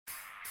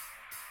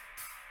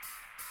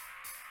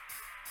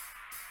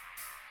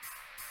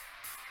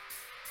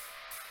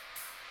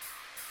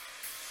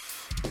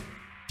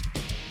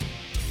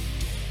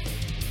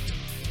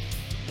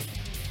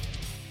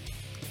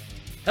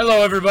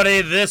Hello,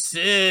 everybody. This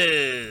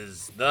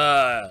is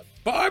the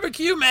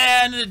Barbecue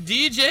Man,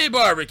 DJ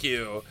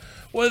Barbecue,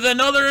 with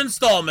another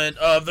installment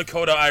of the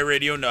Coda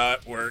iRadio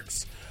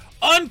Network's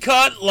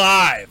Uncut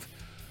Live.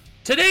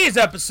 Today's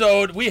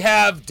episode, we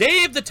have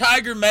Dave the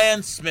Tiger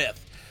Man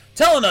Smith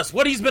telling us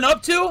what he's been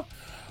up to,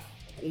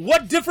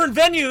 what different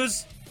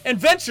venues and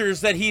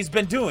ventures that he's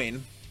been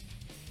doing.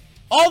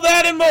 All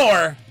that and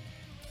more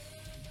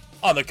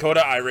on the Coda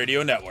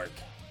iRadio Network.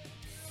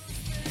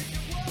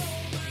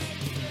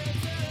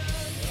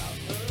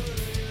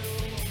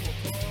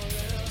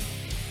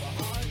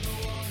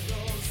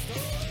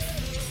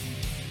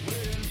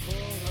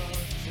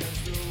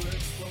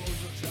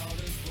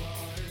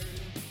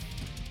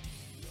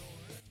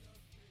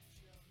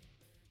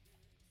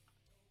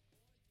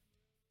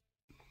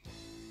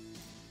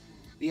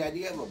 The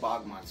idea of a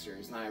bog monster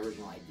is not an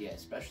original idea,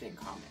 especially in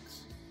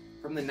comics.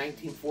 From the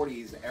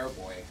 1940s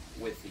Airboy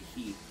with The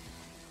Heat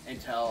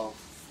until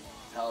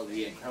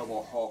The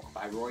Incredible Hulk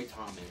by Roy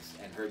Thomas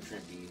and Herb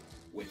Trimpe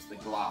with The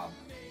Glob,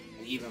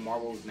 and even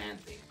Marvel's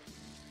Man-Thing.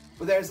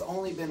 But there's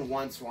only been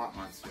one swamp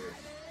monster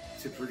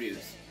to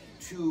produce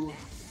 2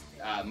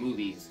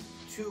 movies,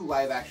 2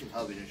 live-action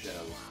television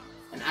shows,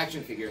 an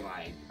action figure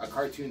line, a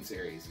cartoon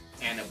series,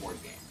 and a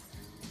board game.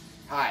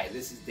 Hi,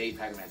 this is Dave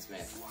Tigerman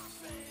Smith.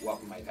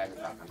 Welcome to my Tiger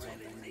Talk on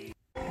Something.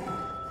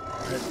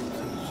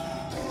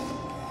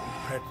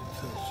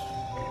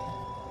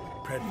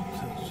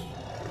 Predators.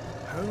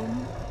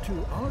 Home to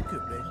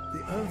arguably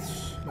the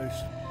Earth's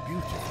most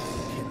beautiful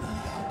killer,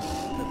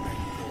 the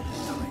Bengal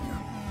tiger.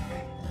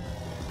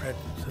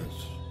 Predators.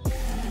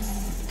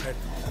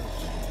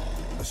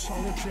 A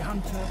solitary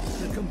hunter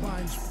that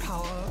combines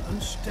power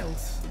and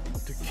stealth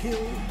to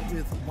kill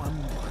with one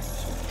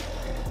bite.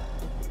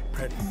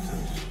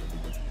 Predators.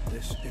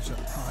 This is a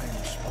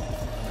prime spot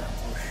for an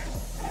ambush.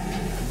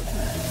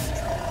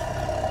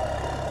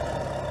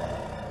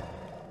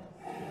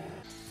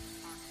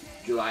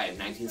 July of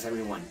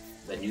 1971,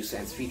 the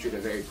newsstands featured a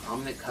very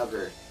prominent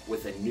cover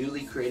with a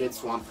newly created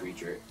swamp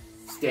creature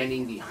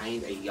standing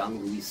behind a young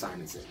Louise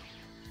Simonson.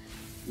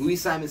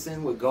 Louise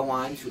Simonson would go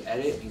on to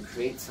edit and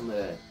create some of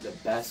the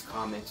best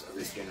comics of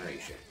this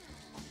generation.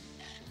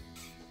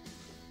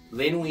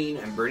 Len Wein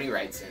and Bernie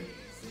Wrightson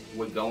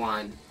would go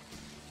on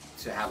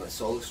to have a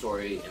solo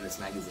story in this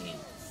magazine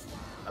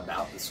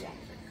about the Swamp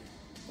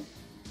Thing.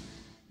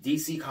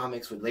 DC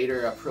Comics would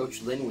later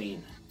approach Len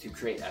Wein to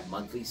create a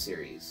monthly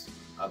series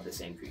of the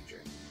same creature.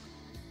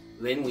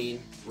 Len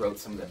Wein wrote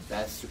some of the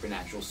best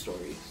supernatural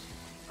stories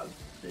of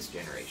this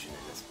generation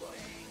in this book,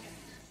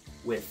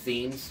 with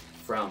themes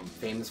from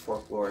famous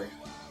folklore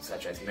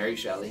such as Mary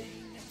Shelley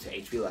to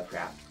H.P.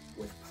 Lovecraft,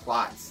 with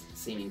plots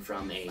seeming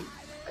from a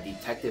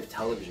detective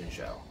television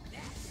show.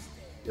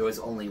 There was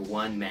only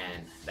one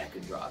man that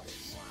could draw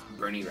this,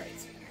 Bernie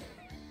Wrightson.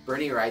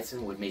 Bernie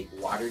Wrightson would make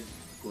water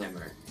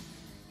glimmer,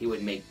 he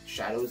would make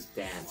shadows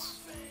dance,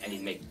 and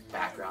he'd make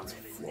backgrounds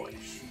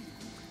flourish.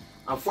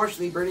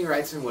 Unfortunately, Bernie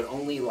Wrightson would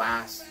only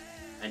last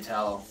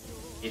until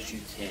issue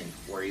 10,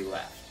 where he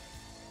left,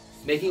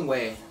 making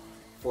way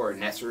for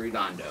Nestor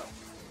Redondo.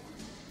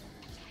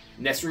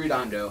 Nestor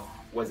Redondo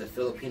was a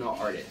Filipino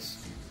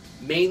artist,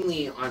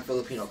 mainly on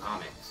Filipino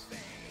comics,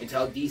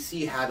 until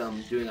DC had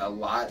him doing a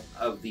lot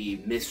of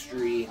the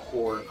mystery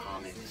horror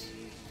comics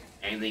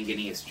and then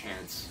getting his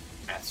chance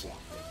at Swamp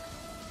Thing.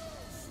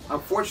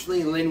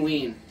 Unfortunately, Len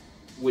Wein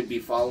would be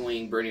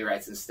following Bernie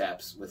Wrightson's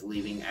steps with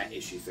leaving at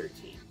issue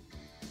 13.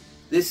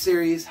 This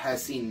series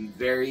has seen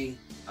very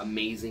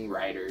amazing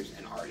writers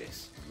and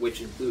artists,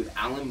 which include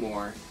Alan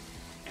Moore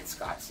and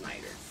Scott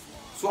Snyder.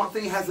 Swamp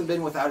Thing hasn't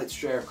been without its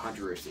share of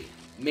controversy,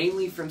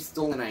 mainly from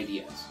stolen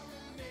ideas.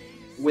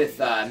 With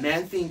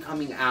Man-Thing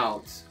coming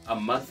out a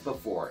month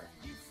before,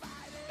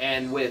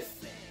 and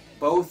with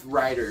both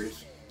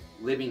writers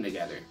living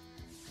together,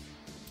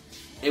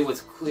 it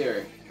was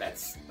clear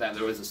that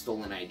there was a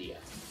stolen idea.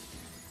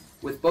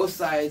 With both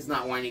sides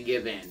not wanting to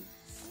give in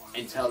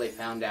until they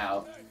found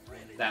out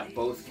that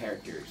both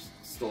characters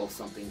stole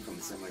something from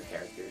a similar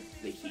character,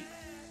 the Heat,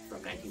 from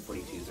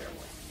 1942's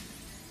Airboy.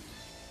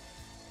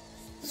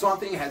 Swamp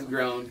Thing has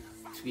grown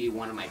to be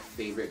one of my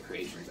favorite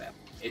creations ever.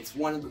 It's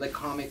one of the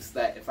comics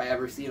that if I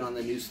ever see it on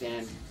the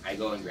newsstand, I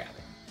go and grab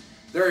it.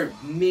 There are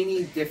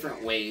many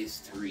different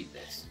ways to read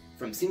this,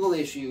 from single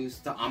issues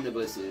to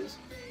omnibuses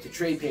to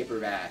trade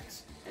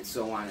paperbacks and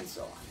so on and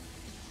so on.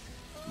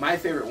 My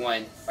favorite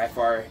one by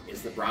far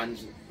is the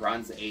Bronze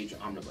Age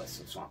Omnibus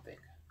of Swamp Thing.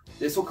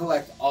 This will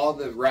collect all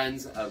the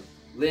runs of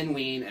Len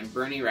Wein and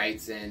Bernie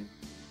Wrightson,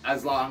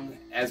 as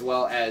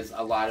well as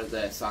a lot of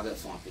the Saga of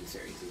Swamp Thing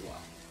series as well.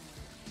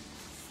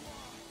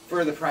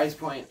 For the price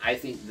point, I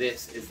think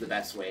this is the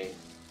best way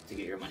to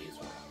get your money's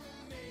worth.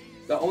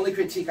 The only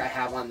critique I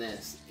have on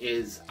this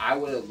is I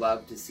would have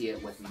loved to see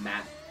it with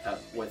matte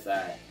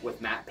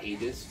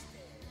pages.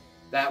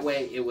 That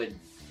way it would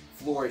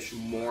flourish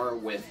more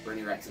with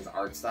Bernie Wrightson's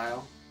art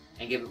style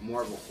and give it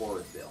more of a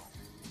horror feel.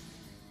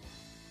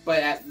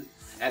 But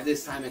at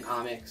this time in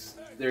comics,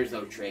 there's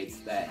no trades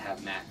that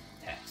have matte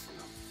text in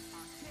them.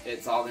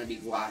 It's all going to be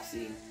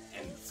glossy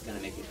and it's going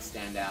to make it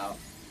stand out.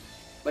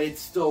 but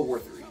it's still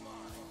worth a read.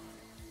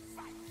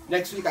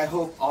 Next week, I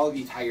hope all of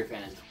you Tiger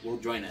fans will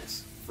join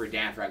us for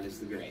Dan Fraga's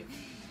The Grave.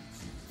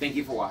 Thank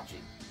you for watching.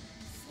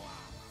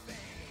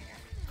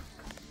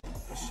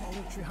 A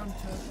solitary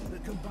hunter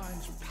that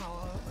combines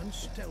power and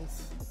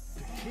stealth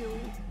to kill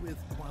with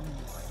one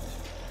bite.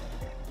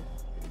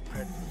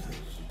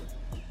 Predators.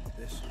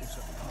 This is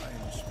a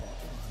prime spot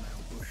for an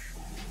ambush,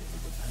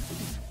 and he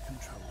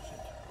controls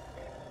it.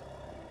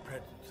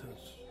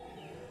 Predators.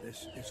 This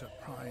is a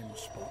prime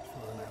spot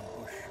for an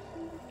ambush,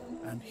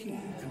 and he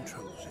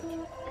controls it.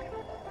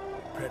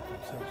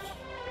 Predators.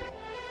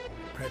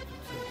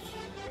 Predators.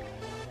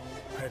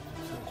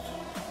 Predators.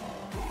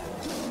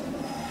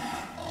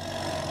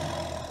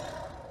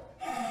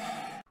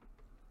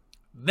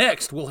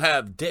 Next, we'll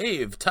have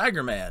Dave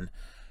Tigerman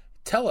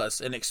tell us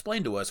and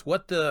explain to us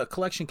what the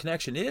Collection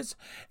Connection is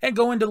and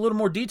go into a little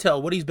more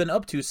detail what he's been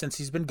up to since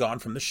he's been gone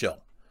from the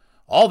show.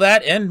 All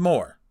that and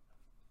more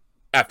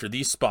after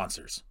these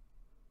sponsors.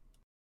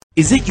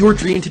 Is it your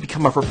dream to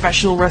become a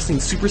professional wrestling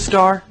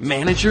superstar,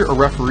 manager, or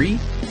referee?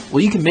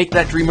 Well, you can make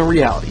that dream a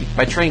reality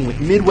by training with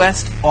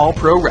Midwest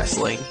All-Pro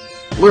Wrestling.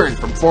 Learn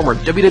from former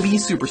WWE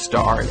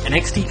superstar and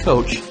NXT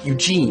coach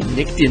Eugene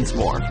Nick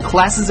Dinsmore.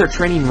 Classes are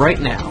training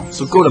right now,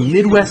 so go to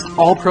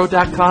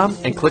MidwestAllPro.com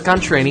and click on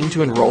training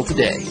to enroll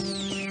today.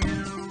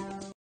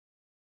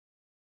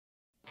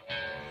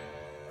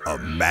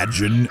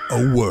 Imagine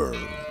a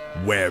world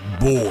where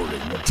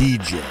boring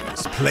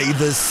DJs play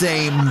the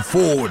same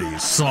 40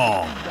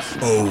 songs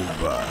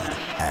over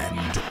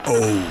and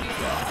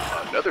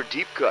over. Another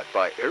deep cut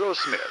by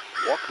Aerosmith,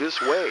 Walk This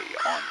Way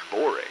on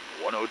Boring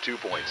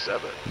 102.7.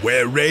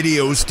 Where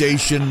radio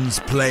stations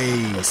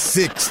play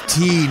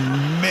 16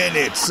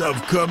 minutes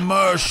of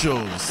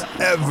commercials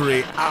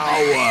every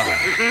hour.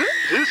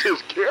 This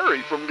is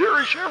Gary from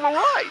Gary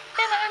Chevrolet.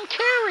 And I'm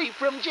Carrie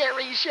from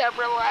Jerry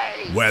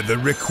Chevrolet. Where the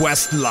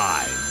request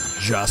line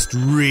just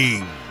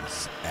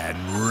rings and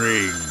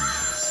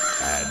rings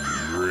and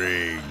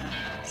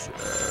rings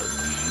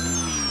and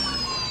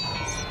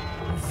rings.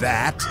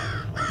 That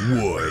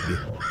would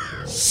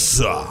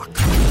suck.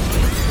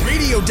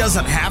 Radio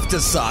doesn't have to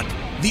suck.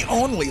 The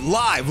only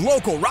live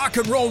local rock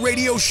and roll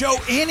radio show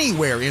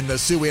anywhere in the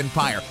Sioux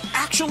Empire.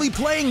 Actually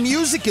playing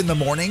music in the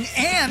morning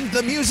and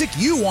the music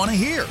you want to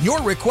hear.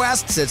 Your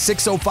requests at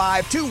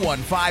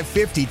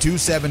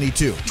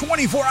 605-215-5272.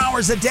 24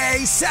 hours a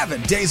day,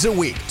 7 days a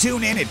week.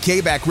 Tune in at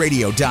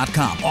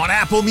kbackradio.com, on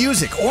Apple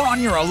Music, or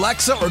on your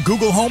Alexa or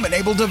Google Home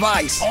enabled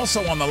device.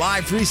 Also on the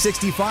Live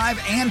 365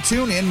 and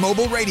TuneIn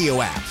mobile radio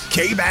apps.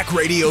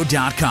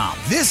 kbackradio.com.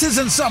 This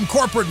isn't some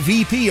corporate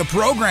VP of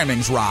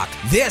programming's rock.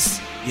 This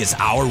is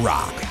our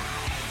rock.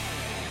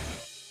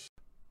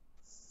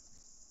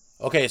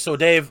 Okay, so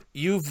Dave,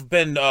 you've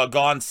been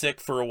gone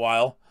sick for a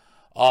while.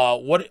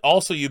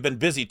 You've been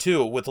busy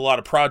too with a lot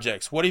of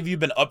projects. What have you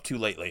been up to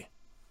lately?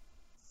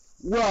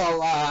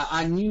 Well,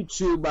 on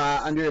YouTube,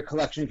 under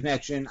Collection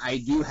Connection, I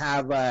do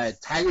have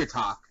Tiger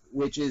Talk,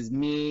 which is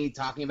me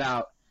talking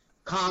about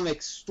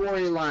comics,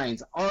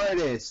 storylines,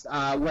 artists,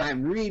 what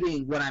I'm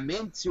reading, what I'm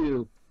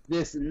into,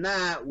 this and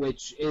that,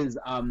 which is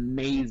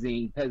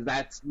amazing because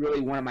that's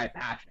really one of my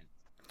passions.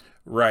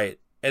 Right,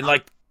 and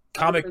like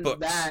comic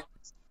books.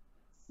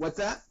 What's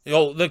that?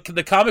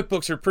 The comic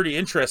books are pretty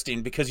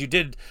interesting because you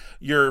did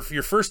your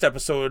first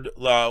episode,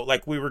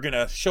 like we were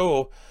gonna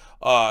show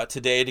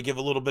today to give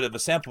a little bit of a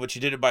sample, but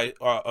you did it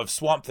of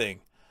Swamp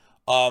Thing.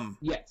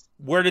 Yes.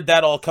 Where did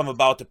that all come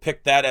about to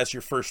pick that as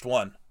your first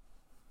one?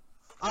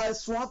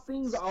 Swamp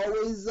Thing's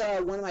always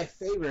one of my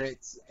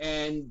favorites,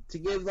 and to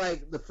give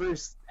like the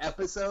first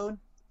episode,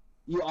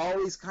 you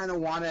always kind of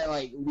want to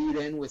like lead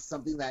in with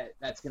something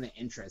that's going to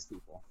interest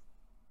people.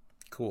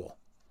 Cool.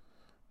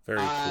 Very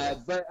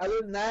cool. But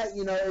other than that,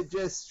 it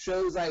just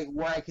shows like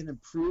where I can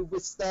improve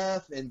with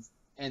stuff and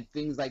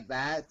things like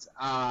that.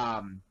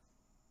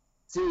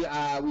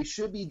 We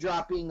should be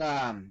dropping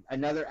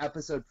another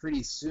episode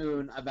pretty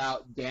soon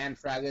about Dan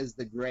Fraga's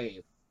The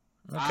Grave.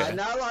 Okay.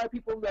 Not a lot of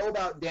people know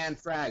about Dan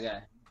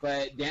Fraga,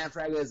 but Dan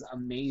Fraga is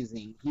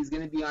amazing. He's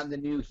going to be on the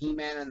new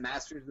He-Man and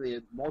Masters of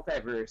the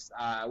Multiverse,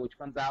 which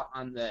comes out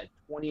on the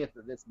 20th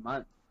of this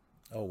month.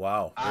 Oh,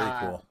 wow. Very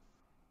cool.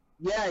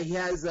 Yeah, he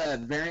has a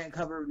variant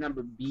cover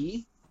number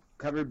B,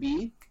 cover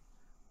B.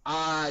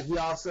 He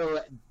also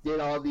did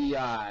all the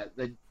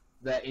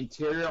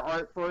interior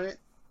art for it.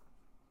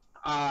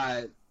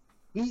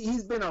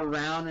 He's been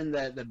around in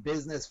the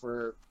business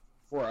for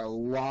a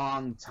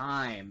long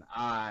time.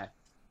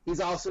 He's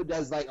also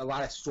does like a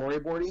lot of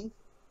storyboarding.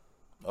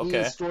 Okay.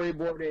 He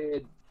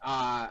storyboarded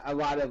a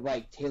lot of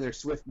like Taylor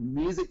Swift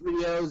music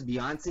videos,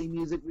 Beyonce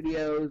music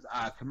videos,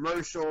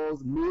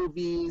 commercials,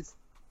 movies,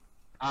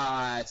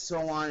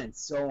 so on and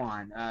so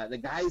on. The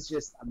guy's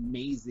just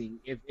amazing.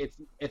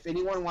 If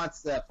anyone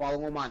wants to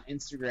follow him on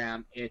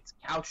Instagram, it's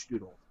Couch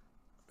Doodle.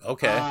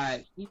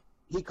 Okay.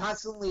 He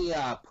constantly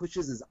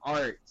pushes his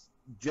art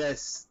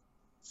just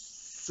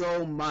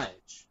so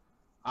much.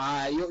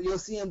 You'll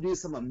see him do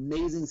some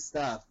amazing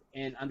stuff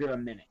in under a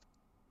minute.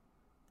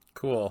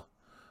 Cool.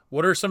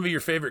 What are some of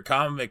your favorite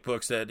comic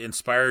books that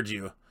inspired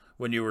you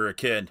when you were a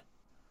kid?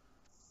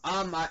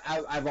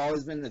 I've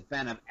always been a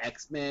fan of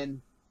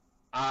X-Men.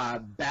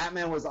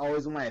 Batman was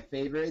always one of my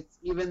favorites,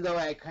 even though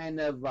I kind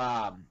of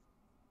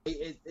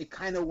it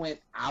kind of went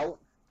out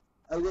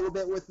a little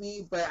bit with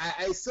me, but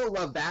I still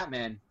love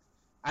Batman.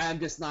 I'm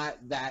just not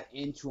that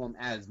into him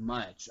as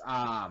much.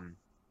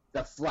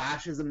 The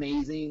Flash is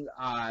amazing.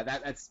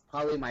 That's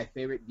probably my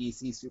favorite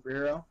DC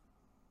superhero.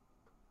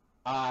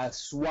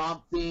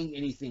 Swamp Thing,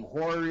 anything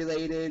horror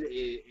related,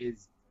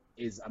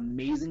 is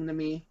amazing to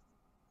me.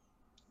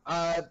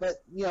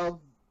 But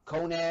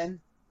Conan,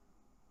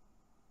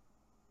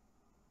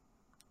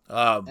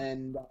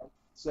 and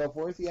so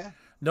forth. Yeah.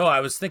 No, I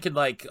was thinking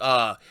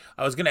I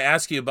was going to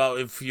ask you about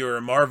if you're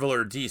a Marvel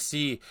or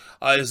DC.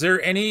 Is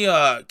there any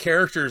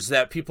characters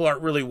that people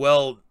aren't really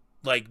well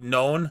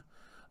known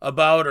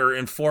about or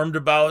informed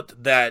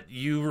about that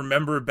you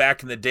remember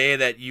back in the day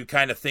that you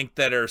kind of think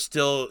that are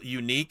still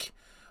unique,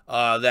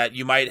 that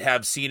you might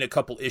have seen a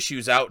couple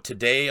issues out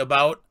today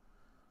about?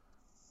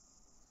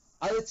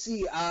 Let's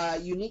see,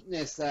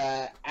 uniqueness,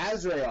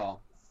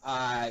 Azrael.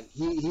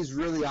 He's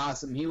really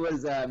awesome. He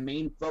was a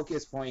main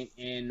focus point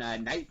in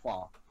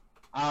Nightfall,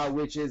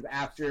 which is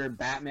after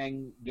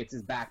Batman gets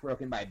his back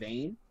broken by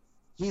Bane.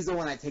 He's the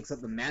one that takes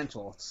up the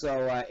mantle.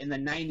 So in the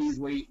 90s,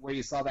 where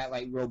you saw that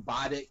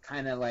robotic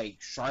kind of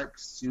shark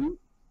suit,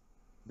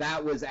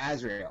 that was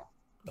Azrael.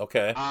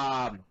 Okay.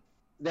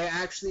 They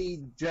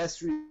actually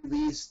just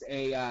released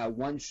a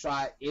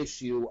one-shot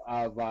issue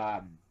of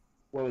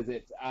what was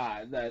it?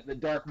 The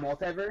Dark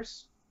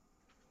Multiverse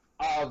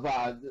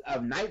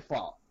of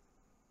Nightfall,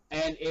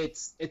 and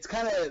it's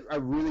kind of a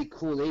really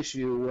cool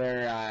issue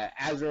where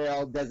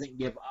Azrael doesn't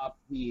give up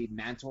the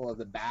mantle of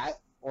the Bat,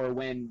 or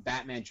when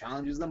Batman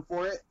challenges them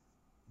for it,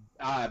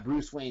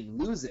 Bruce Wayne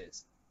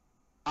loses.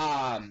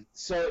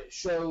 So it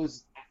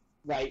shows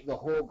the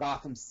whole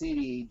Gotham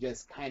City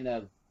just kind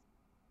of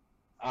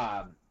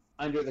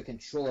under the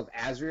control of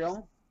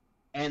Azrael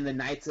and the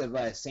Knights of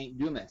St.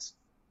 Dumas.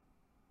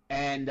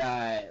 And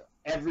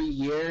every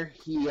year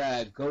he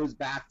goes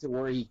back to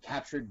where he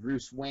captured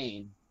Bruce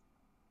Wayne,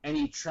 and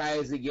he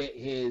tries to get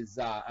his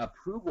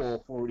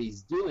approval for what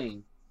he's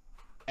doing.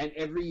 And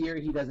every year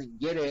he doesn't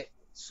get it,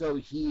 so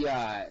he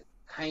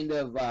kind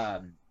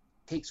of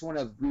takes one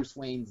of Bruce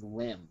Wayne's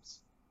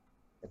limbs,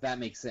 if that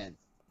makes sense.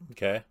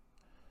 Okay.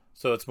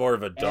 So it's more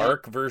of a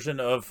dark version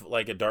of,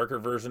 a darker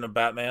version of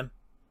Batman?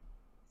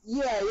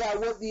 Yeah.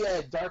 What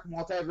the Dark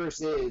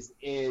Multiverse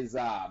is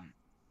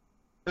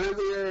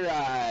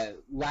earlier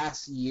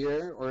last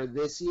year or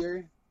this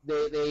year,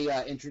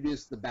 they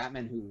introduced the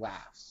Batman Who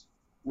Laughs,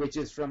 which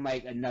is from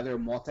another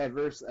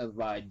multiverse of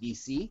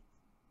DC.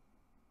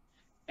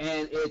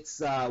 And it's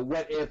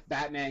what if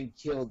Batman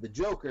killed the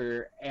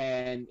Joker,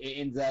 and it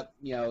ends up,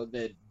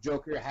 the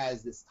Joker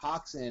has this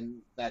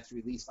toxin that's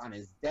released on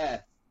his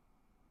death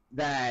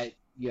that,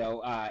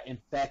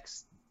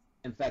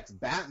 infects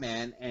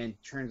Batman and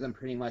turns him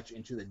pretty much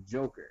into the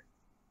Joker.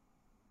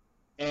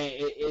 And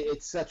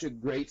it's such a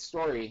great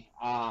story.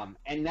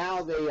 And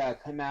now they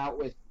come out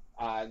with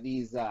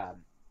these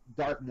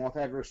Dark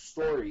Multiverse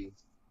stories.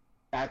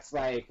 That's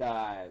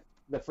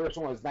the first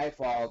one was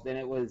Nightfall, then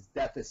it was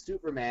Death of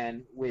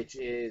Superman, which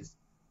is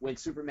when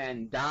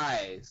Superman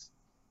dies,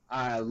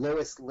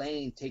 Lois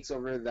Lane takes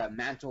over the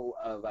mantle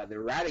of the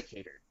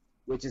Eradicator,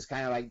 which is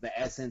kind of the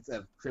essence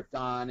of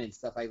Krypton and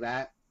stuff like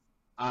that.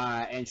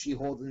 And she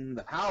holds in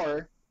the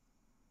power,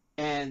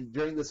 and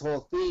during this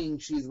whole thing,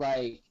 she's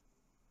like,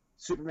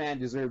 Superman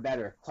deserved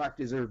better, Clark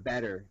deserved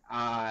better.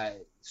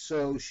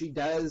 So she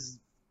does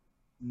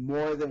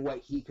more than what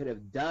he could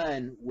have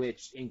done,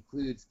 which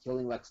includes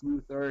killing Lex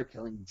Luthor,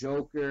 killing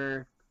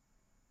Joker,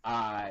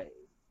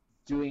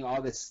 doing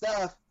all this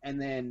stuff.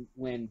 And then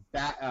when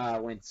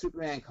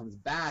Superman comes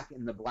back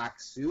in the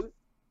black suit,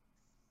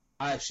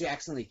 she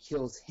accidentally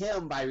kills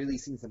him by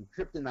releasing some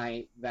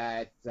kryptonite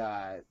that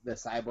the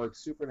cyborg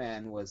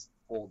Superman was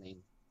holding.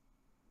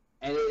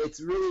 And it's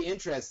really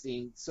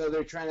interesting. So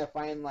they're trying to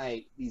find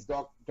these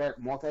dark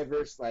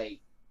multiverse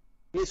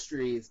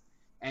histories,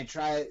 and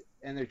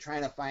they're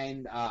trying to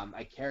find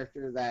a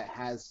character that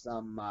has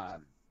some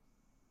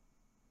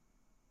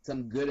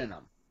good in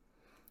them,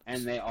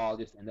 and they all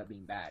just end up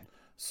being bad.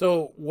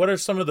 So, what are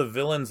some of the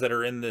villains that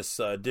are in this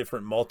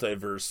different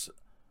multiverse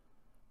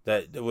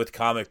that with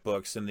comic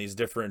books and these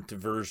different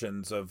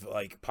versions of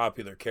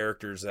popular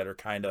characters that are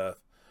kind of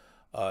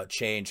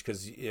changed?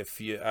 Because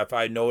if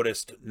I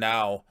noticed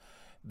now,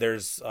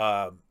 there's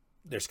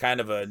kind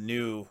of a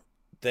new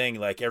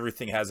thing,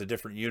 everything has a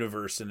different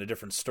universe and a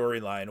different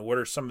storyline. What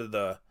are some of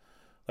the,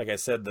 like I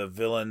said, the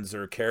villains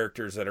or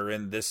characters that are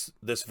in this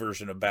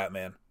version of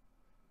Batman?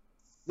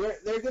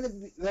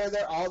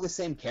 They're all the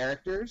same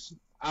characters.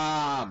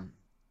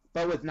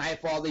 But with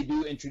Nightfall, they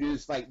do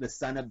introduce the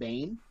son of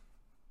Bane.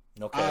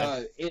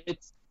 Okay.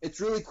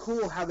 It's really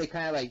cool how they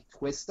kind of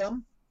twist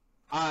them,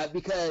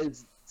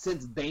 because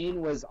since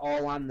Bane was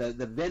all on the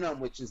Venom,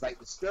 which is the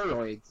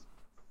steroids,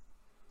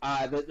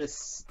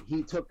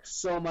 he took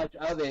so much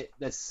of it.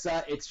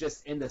 It's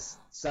just in the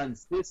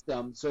sun's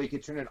system, so he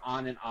could turn it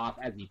on and off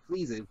as he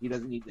pleases. He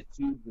doesn't need the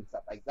tubes and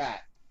stuff like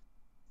that.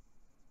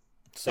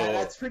 So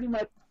that's pretty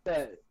much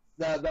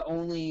the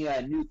only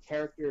new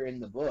character in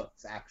the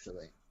books,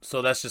 actually.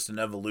 So that's just an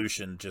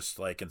evolution, just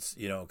like it's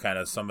kind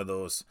of some of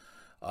those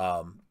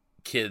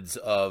kids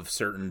of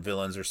certain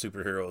villains or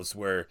superheroes,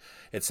 where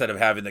instead of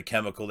having the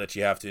chemical that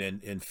you have to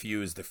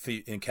infuse,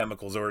 the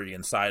chemical's already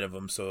inside of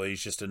him. So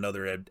he's just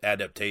another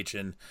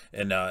adaptation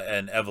and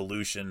an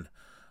evolution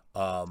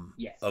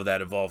of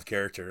that evolved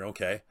character.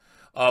 Okay.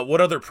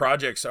 What other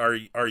projects are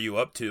you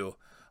up to?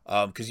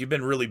 Because you've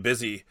been really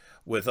busy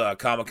with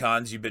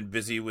Comic-Cons. You've been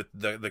busy with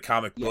the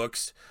comic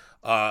books.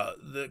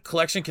 The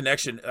Collection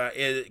Connection.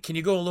 Can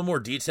you go a little more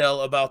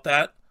detail about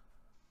that?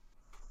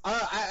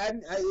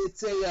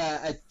 It's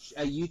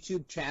a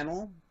YouTube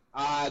channel.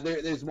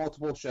 There's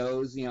multiple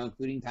shows,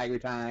 including Tiger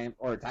Time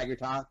or Tiger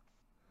Talk,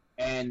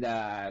 and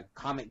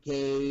Comic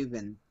Cave,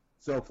 and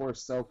so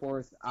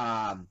forth.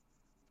 I'm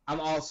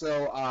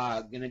also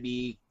going to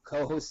be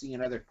co-hosting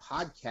another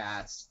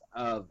podcast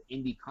of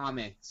indie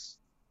comics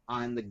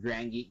on the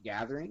Grand Geek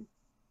Gathering.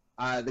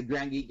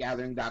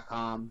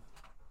 thegrandgeekgathering.com.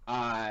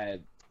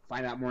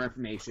 Find out more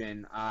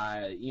information.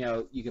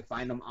 You can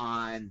find them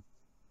on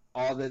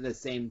all the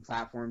same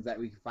platforms that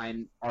we can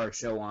find our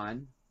show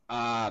on.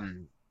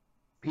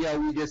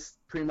 We just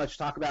pretty much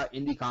talk about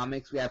indie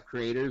comics. We have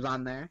creators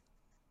on there.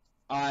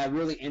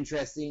 Really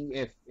interesting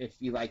if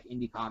you like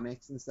indie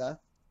comics and stuff.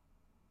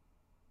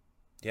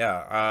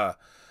 Yeah,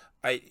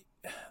 I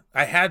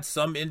had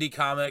some indie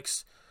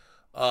comics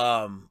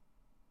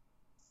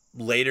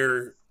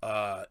later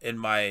in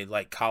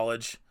my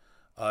college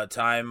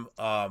time.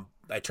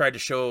 I tried to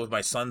show my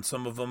son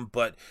some of them,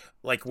 but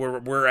like where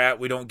we're at,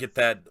 we don't get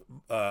that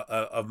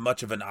of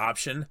much of an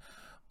option.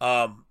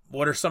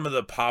 What are some of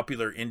the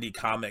popular indie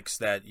comics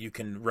that you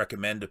can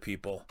recommend to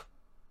people?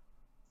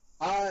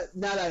 Now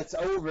that it's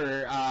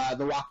over,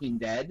 The Walking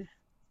Dead.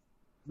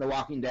 The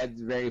Walking Dead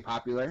is very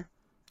popular.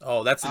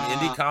 Oh, that's an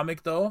indie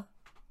comic though?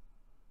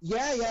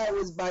 Yeah, it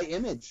was by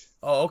Image.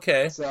 Oh,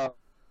 okay. So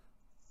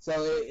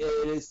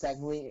it is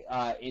technically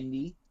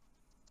indie.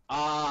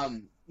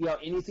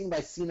 Anything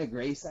by Cena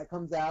Grace that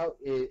comes out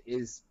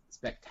is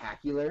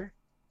spectacular.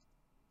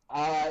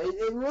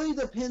 It really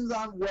depends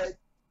on what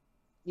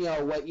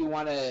you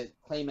want to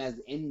claim as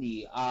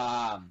indie.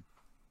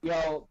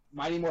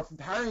 Mighty Morphin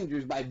Power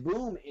Rangers by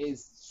Boom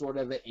is sort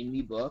of an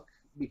indie book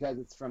because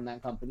it's from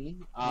that company.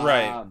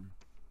 Right.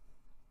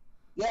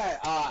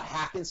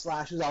 Hack and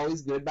Slash is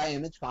always good by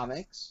Image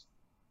Comics.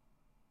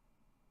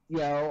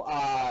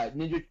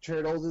 Ninja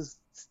Turtles is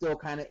still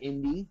kind of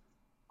indie.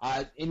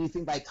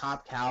 Anything by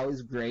Top Cow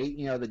is great.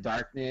 The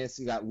Darkness,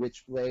 you got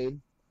Witchblade.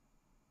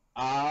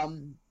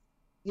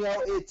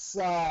 It's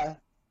what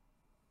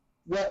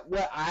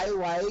I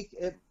like,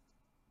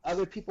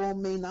 other people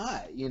may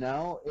not,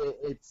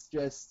 It's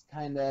just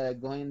kind of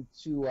going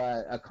to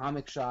a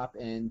comic shop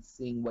and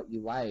seeing what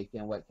you like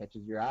and what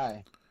catches your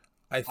eye.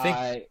 I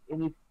think...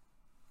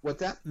 What's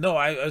that? No,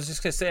 I was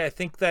just gonna say I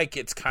think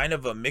it's kind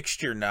of a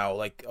mixture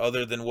now,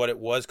 other than what it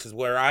was, because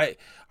where I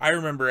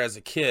remember as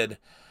a kid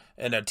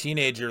and a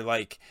teenager,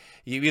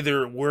 you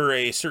either were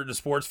a certain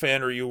sports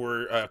fan, or you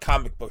were a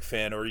comic book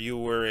fan, or you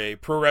were a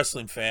pro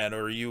wrestling fan,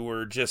 or you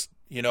were just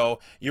you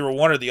were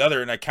one or the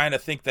other. And I kind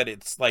of think that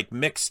it's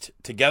mixed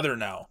together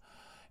now,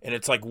 and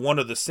it's one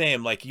of the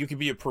same. You could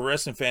be a pro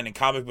wrestling fan and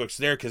comic books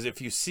there, because if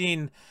you've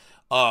seen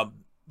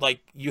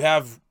you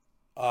have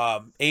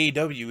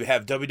AEW, you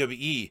have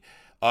WWE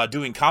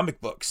doing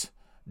comic books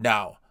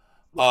now.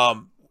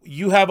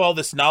 You have all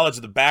this knowledge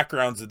of the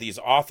backgrounds of these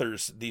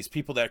authors, these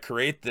people that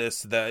create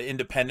this, the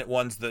independent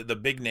ones, the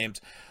big names.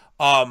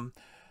 What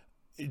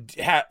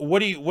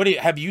do you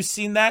have you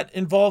seen that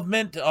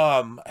involvement?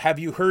 Have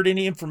you heard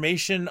any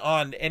information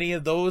on any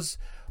of those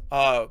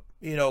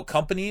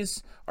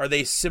companies? Are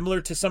they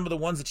similar to some of the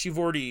ones that you've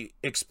already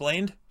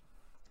explained?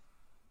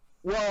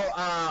 Well,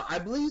 I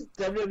believe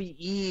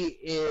WWE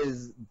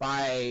is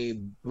by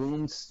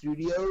Boom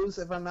Studios,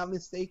 if I'm not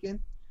mistaken.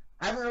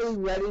 I haven't really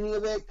read any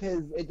of it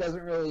because it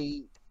doesn't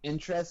really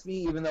interest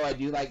me, even though I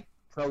do like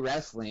pro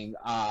wrestling.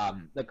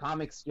 The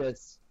comics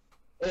just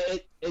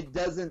it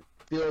doesn't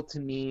feel to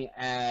me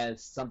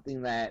as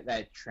something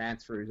that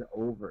transfers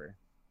over.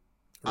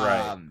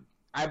 Right.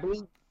 I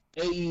believe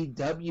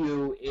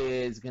AEW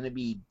is going to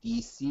be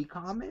DC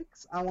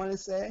Comics, I want to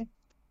say.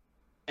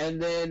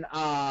 And then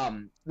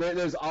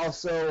there's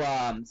also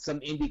some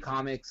indie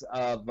comics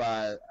of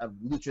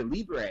Lucha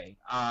Libre.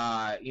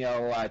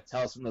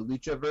 Tales from the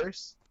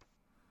Luchaverse.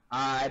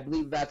 I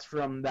believe that's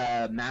from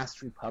the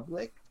Masked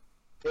Republic,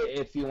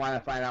 if you want to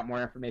find out more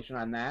information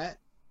on that.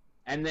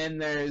 And then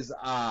there's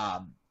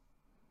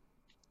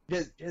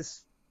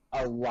just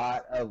a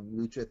lot of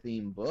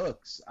lucha-themed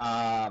books.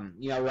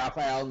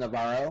 Rafael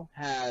Navarro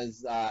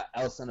has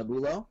El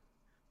Sonabulo,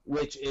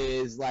 which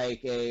is like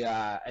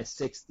a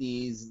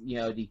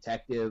 60s,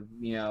 detective,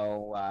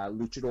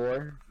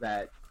 luchador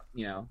that,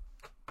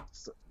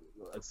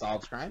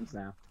 solves crimes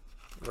now.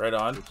 Right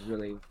on. Which is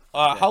really...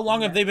 how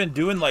long have they been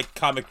doing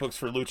comic books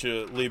for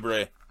Lucha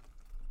Libre?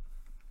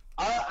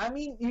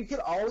 You could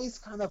always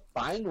kind of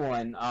find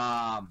one.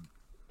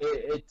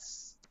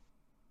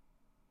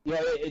 you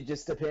know, it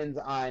just depends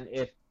on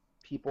if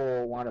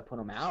people want to put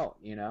them out,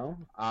 you know.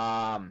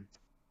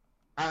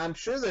 I'm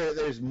sure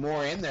there's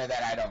more in there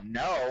that I don't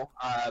know.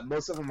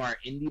 Most of them are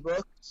indie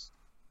books.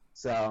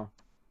 So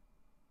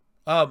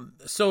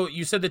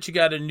you said that you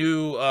got a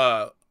new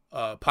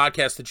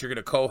podcast that you're going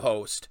to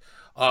co-host.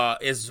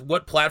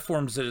 What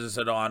platforms is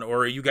it on, or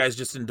are you guys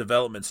just in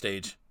development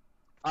stage?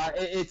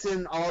 It's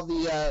in all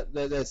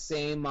the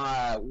same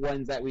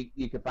ones that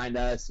you could find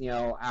us. You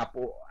know,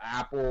 Apple,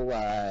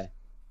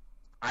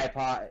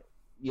 iPod.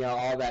 You know,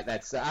 all that.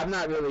 That's I'm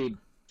not really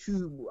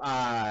too.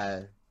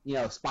 You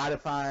know,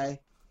 Spotify.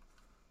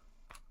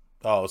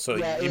 Oh, so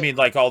you mean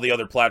like all the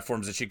other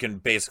platforms that you can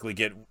basically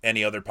get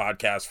any other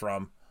podcast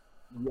from?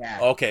 Yeah.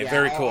 Okay, yeah,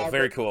 very cool,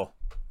 very cool.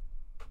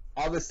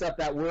 All the stuff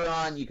that we're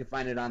on, you can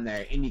find it on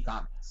there, Indie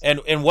Comics.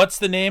 And what's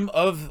the name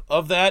of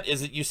that?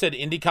 Is it, you said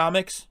Indie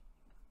Comics?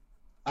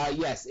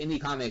 Yes,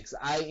 Indie Comics.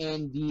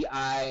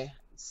 INDICOMIX.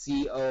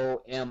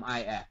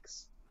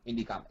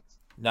 Indie Comics.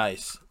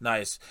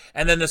 Nice.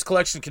 And then this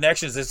Collection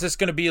Connections, is this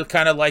going to be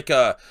kind of like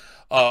a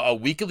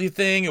weekly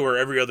thing or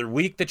every other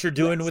week that you're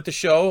doing with the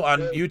show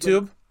on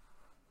YouTube?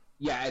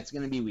 Yeah, it's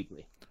going to be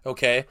weekly.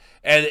 Okay.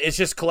 And it's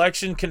just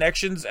Collection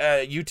Connections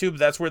YouTube,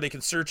 that's where they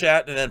can search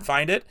at and then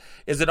find it?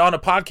 Is it on a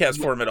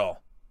podcast form at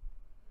all?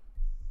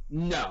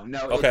 No.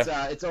 Okay.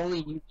 It's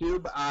only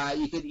YouTube.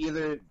 You could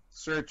either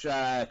search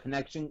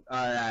Collection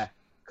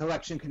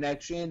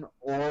Connection,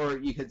 or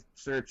you could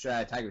search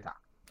Tiger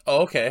Talk.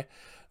 Oh, okay.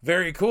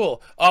 Very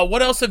cool.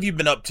 What else have you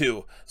been up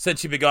to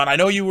since you've been gone? I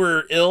know you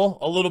were ill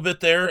a little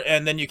bit there,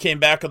 and then you came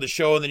back on the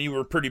show, and then you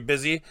were pretty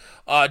busy.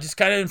 Just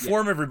kind of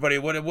inform everybody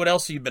what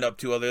else have you been up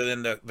to other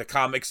than the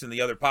comics and the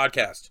other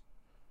podcast?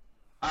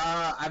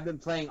 I've been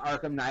playing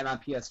Arkham Knight on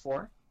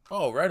PS4.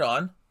 Oh, right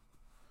on.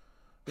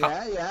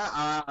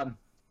 Yeah.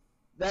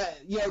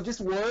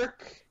 Just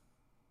work,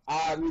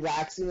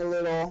 relaxing a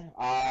little,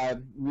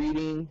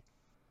 reading.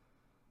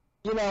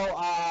 You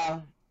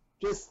know,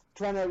 just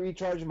trying to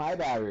recharge my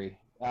battery.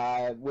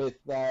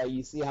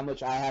 You see how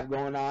much I have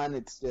going on.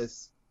 It's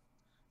just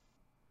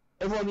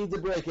everyone needs a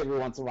break every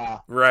once in a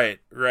while. Right.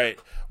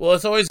 Well,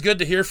 it's always good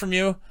to hear from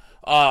you.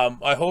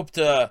 I hope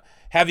to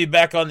have you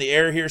back on the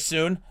air here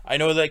soon. I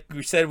know, like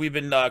we said, we've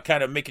been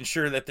kind of making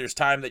sure that there's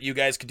time that you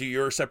guys can do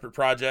your separate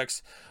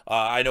projects.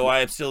 I know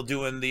I am still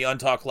doing the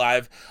Untalk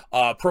Live.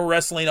 Pro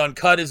Wrestling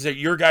Uncut is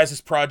your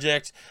guys'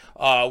 project.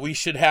 We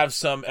should have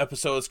some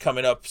episodes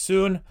coming up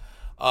soon,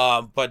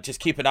 but just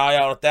keep an eye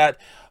out at that.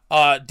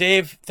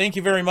 Dave, thank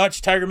you very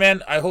much. Tiger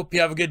Man, I hope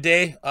you have a good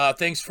day.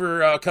 Thanks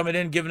for coming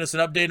in, giving us an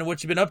update on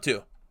what you've been up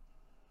to.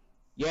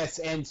 Yes,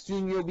 and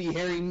soon you'll be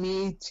hearing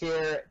me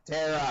tear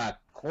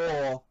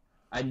Cole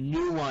a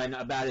new one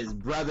about his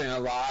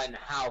brother-in-law and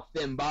how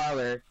Finn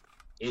Balor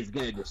is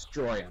going to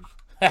destroy him.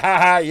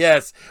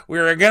 Yes,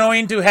 we're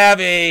going to have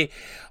a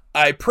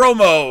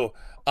promo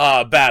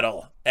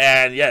battle.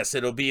 And yes,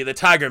 it'll be the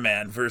Tiger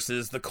Man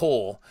versus the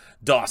Cole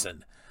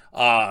Dawson.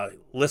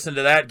 Listen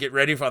to that. Get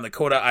ready on the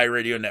Coda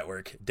iRadio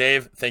Network.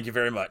 Dave, thank you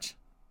very much.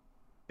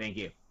 Thank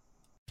you.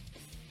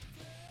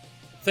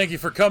 Thank you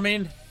for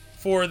coming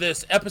for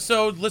this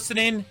episode,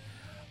 listening.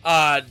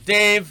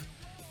 Dave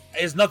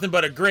is nothing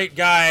but a great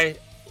guy.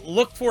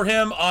 Look for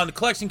him on the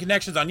Collection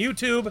Connections on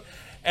YouTube,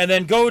 and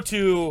then go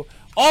to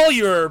all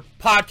your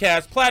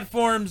podcast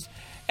platforms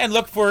and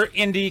look for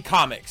Indie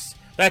Comics.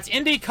 That's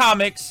Indie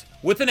Comics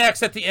with an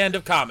X at the end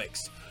of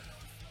comics.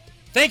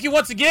 Thank you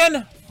once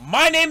again.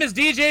 My name is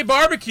DJ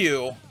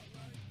Barbecue.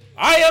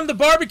 I am the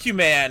Barbecue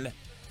Man.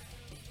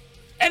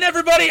 And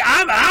everybody,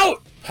 I'm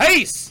out.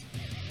 Peace.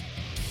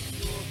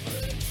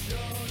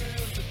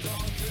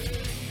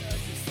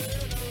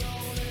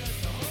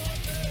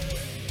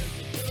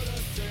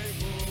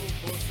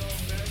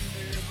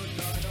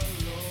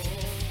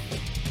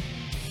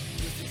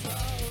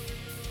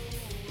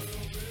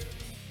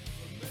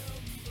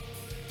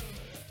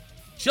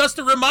 Just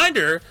a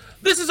reminder,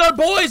 this is our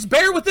boys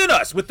Bear Within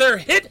Us with their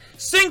hit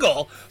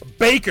single,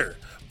 Baker.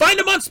 Find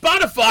them on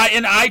Spotify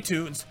and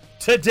iTunes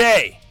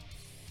today.